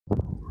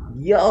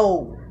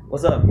Yo,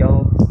 what's up,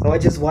 yo? So I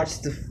just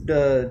watched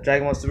the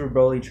Dragon Ball Super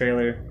Broly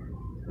trailer.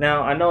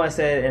 Now I know I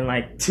said in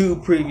like two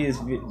previous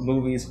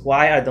movies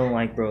why I don't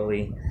like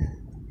Broly.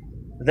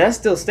 That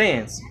still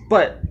stands,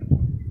 but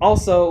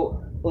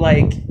also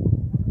like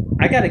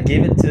I gotta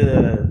give it to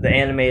the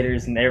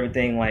animators and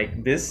everything.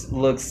 Like this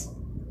looks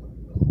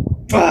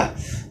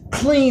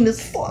clean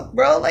as fuck,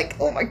 bro. Like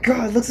oh my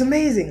god, it looks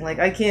amazing. Like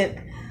I can't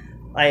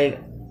like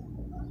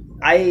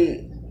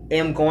I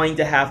am going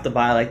to have to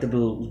buy like the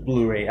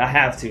Blu-ray. I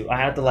have to. I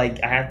have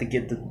to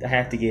get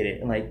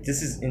it. Like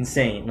this is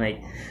insane. Like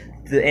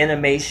the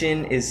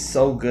animation is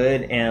so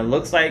good, and it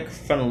looks like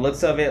from the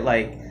looks of it,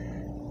 like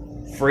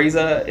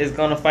Frieza is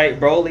gonna fight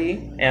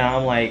Broly, and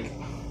I'm like,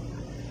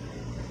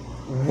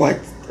 what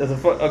the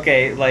fuck?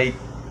 Okay, like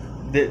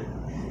it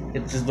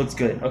just looks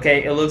good.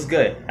 Okay, it looks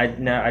good. I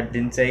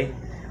didn't say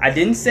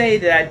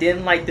that I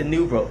didn't like the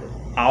new Broly.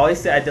 I always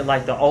say I didn't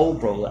like the old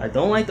Broly. I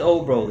don't like the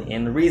old Broly,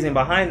 and the reason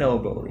behind the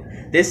old Broly.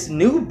 This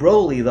new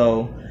Broly,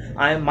 though,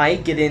 I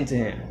might get into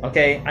him.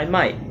 Okay, I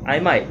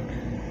might.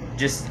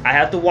 Just I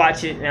have to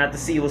watch it and I have to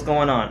see what's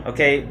going on.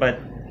 Okay, but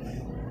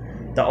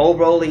the old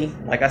Broly,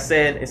 like I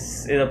said,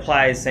 it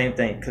applies same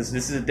thing because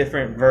this is a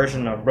different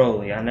version of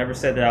Broly. I never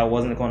said that I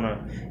wasn't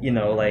gonna,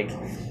 like.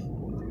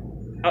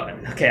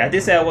 Okay, I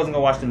did say I wasn't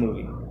gonna watch the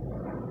movie.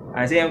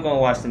 I say I'm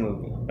gonna watch the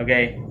movie.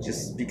 Okay,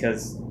 just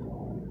because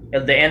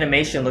the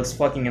animation looks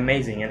fucking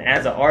amazing, and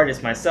as an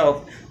artist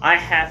myself, I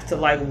have to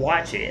like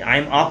watch it.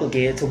 I'm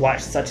obligated to watch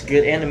such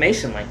good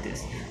animation like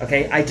this.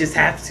 Okay, I just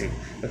have to.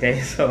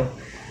 Okay, so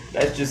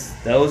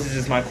those are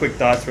just my quick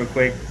thoughts, real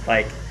quick.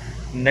 Like,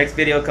 next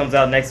video comes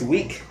out next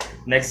week,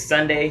 next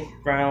Sunday,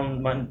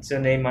 around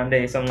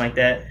Monday, something like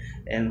that.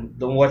 And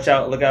don't look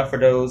out for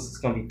those. It's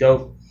gonna be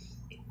dope.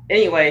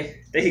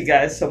 Anyway, thank you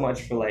guys so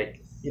much for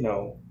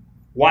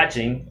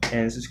watching,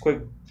 and it's just a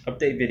quick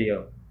update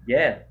video.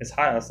 Yeah, it's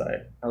hot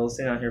outside. I will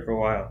stay out here for a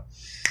while.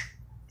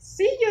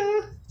 See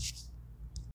ya!